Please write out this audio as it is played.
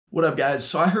What up, guys?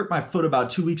 So I hurt my foot about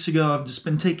 2 weeks ago. I've just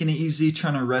been taking it easy,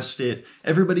 trying to rest it.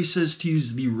 Everybody says to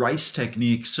use the rice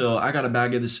technique, so I got a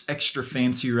bag of this extra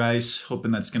fancy rice,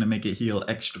 hoping that's gonna make it heal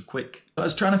extra quick. I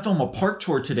was trying to film a park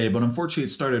tour today, but unfortunately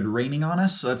it started raining on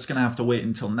us, so that's gonna have to wait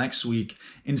until next week.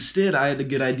 Instead, I had a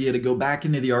good idea to go back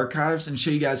into the archives and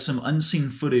show you guys some unseen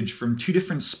footage from 2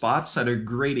 different spots that are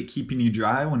great at keeping you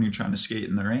dry when you're trying to skate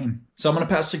in the rain. So I'm gonna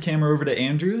pass the camera over to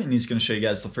Andrew, and he's gonna show you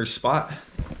guys the first spot.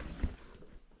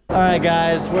 All right,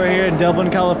 guys, we're here in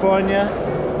Dublin, California.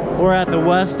 We're at the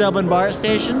West Dublin BART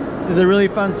station. This is a really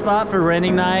fun spot for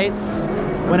raining nights,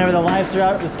 whenever the lights are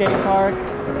out at the skate park.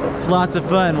 It's lots of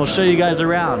fun. We'll show you guys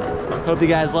around. Hope you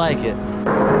guys like it.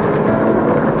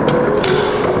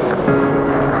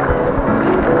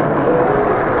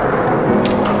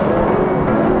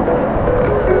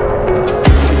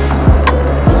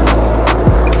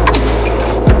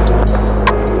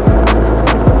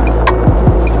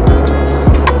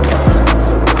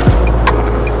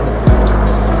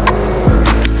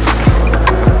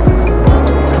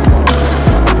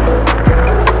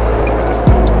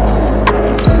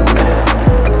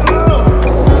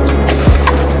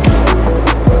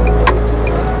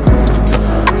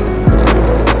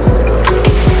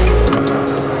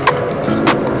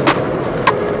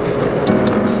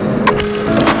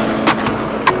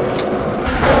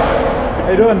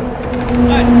 How you doing? Good.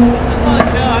 Just want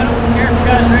to know, I don't care if you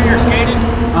guys are in here skating.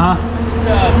 Just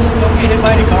don't get hit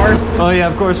by any cars. Oh yeah,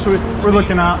 of course, we're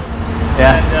looking out.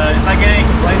 Yeah. And if I get any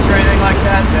complaints or anything like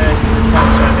that, then it's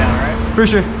probably shut down, alright? For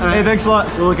sure. All right. Hey, thanks a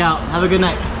lot. We'll look out. Have a good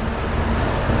night.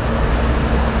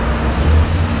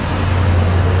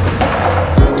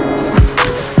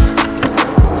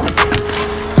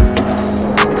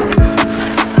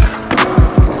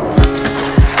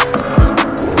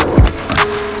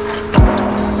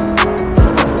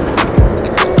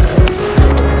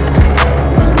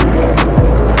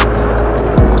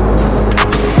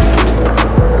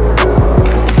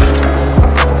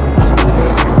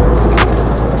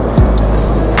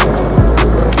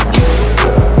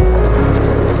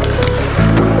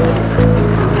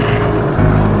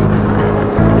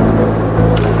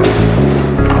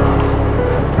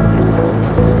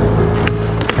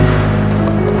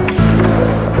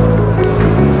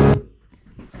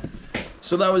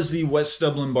 So that was the West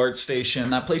Dublin BART station.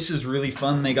 That place is really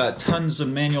fun. They got tons of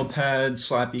manual pads,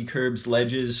 slappy curbs,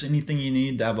 ledges, anything you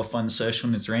need to have a fun sesh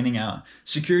when it's raining out.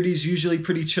 Security's usually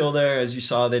pretty chill there. As you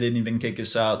saw, they didn't even kick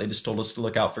us out. They just told us to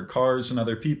look out for cars and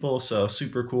other people, so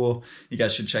super cool. You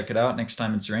guys should check it out next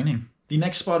time it's raining. The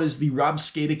next spot is the Rob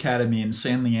Skate Academy in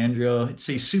San Leandro. It's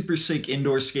a super sick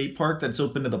indoor skate park that's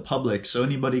open to the public, so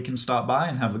anybody can stop by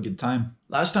and have a good time.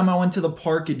 Last time I went to the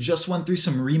park, it just went through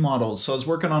some remodels, so I was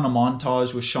working on a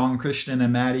montage with Sean, Christian,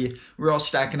 and Maddie. We were all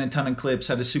stacking a ton of clips,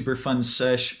 had a super fun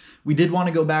sesh. We did want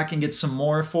to go back and get some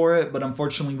more for it, but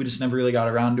unfortunately we just never really got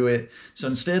around to it. So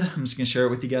instead, I'm just gonna share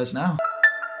it with you guys now.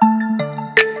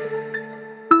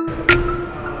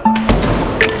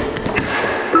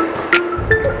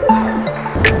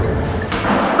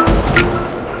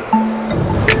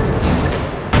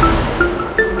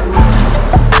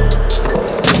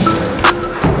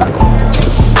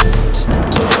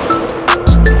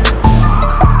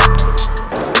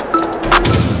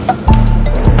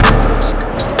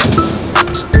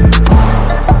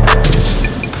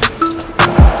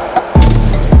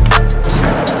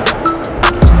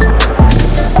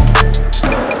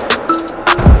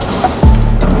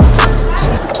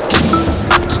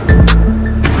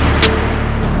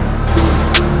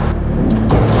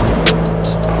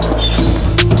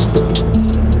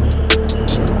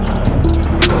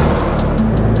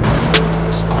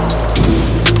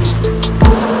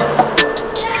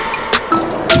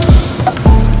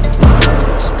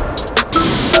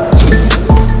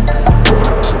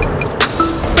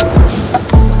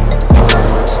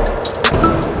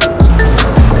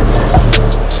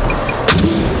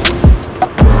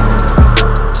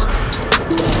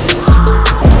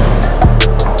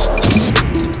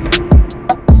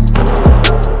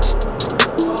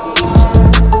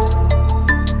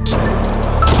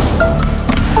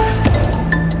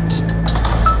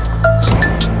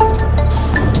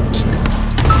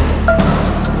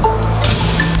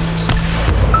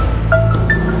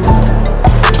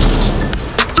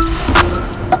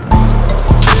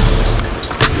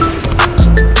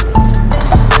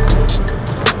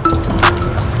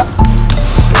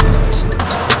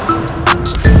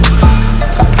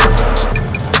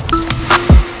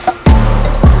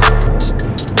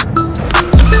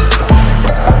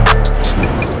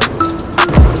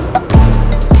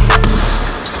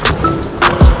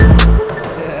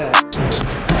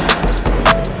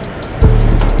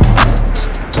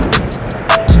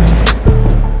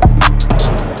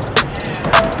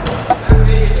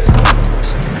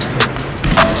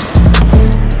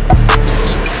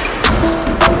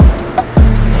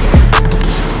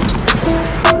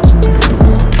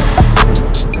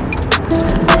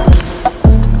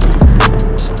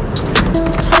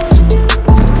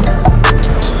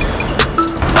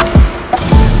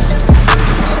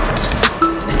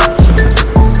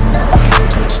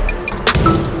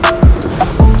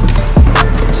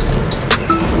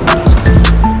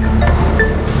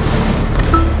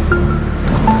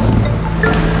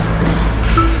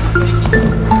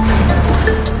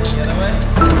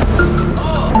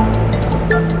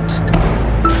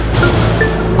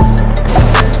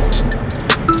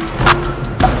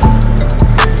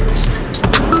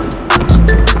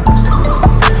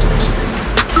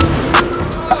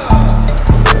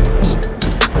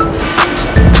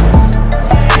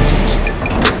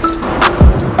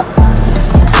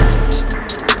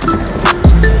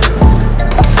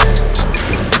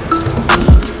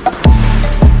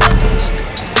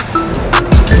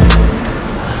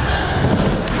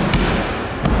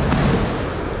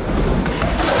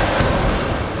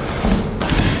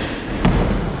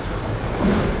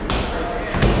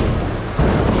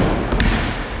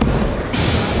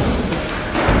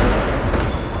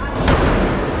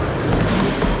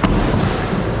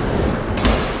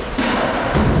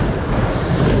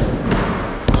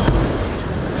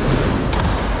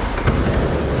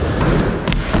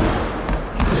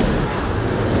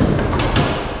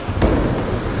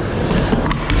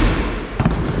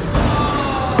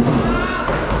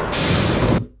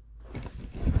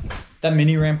 That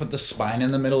mini ramp with the spine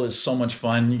in the middle is so much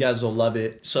fun. You guys will love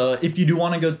it. So if you do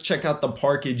want to go check out the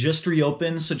park, it just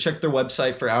reopened. So check their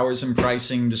website for hours and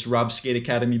pricing, just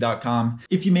robskateacademy.com.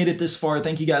 If you made it this far,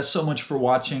 thank you guys so much for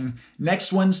watching.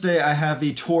 Next Wednesday, I have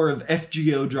a tour of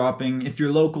FGO dropping. If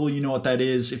you're local, you know what that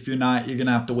is. If you're not, you're going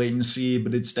to have to wait and see,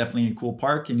 but it's definitely a cool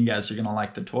park and you guys are going to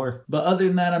like the tour. But other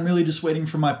than that, I'm really just waiting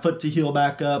for my foot to heal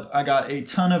back up. I got a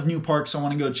ton of new parks I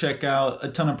want to go check out, a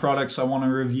ton of products I want to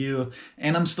review,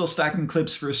 and I'm still stacking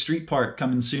clips for a street park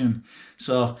coming soon.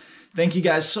 So thank you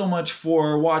guys so much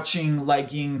for watching,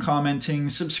 liking, commenting,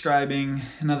 subscribing,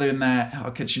 and other than that, I'll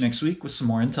catch you next week with some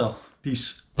more intel.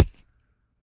 Peace.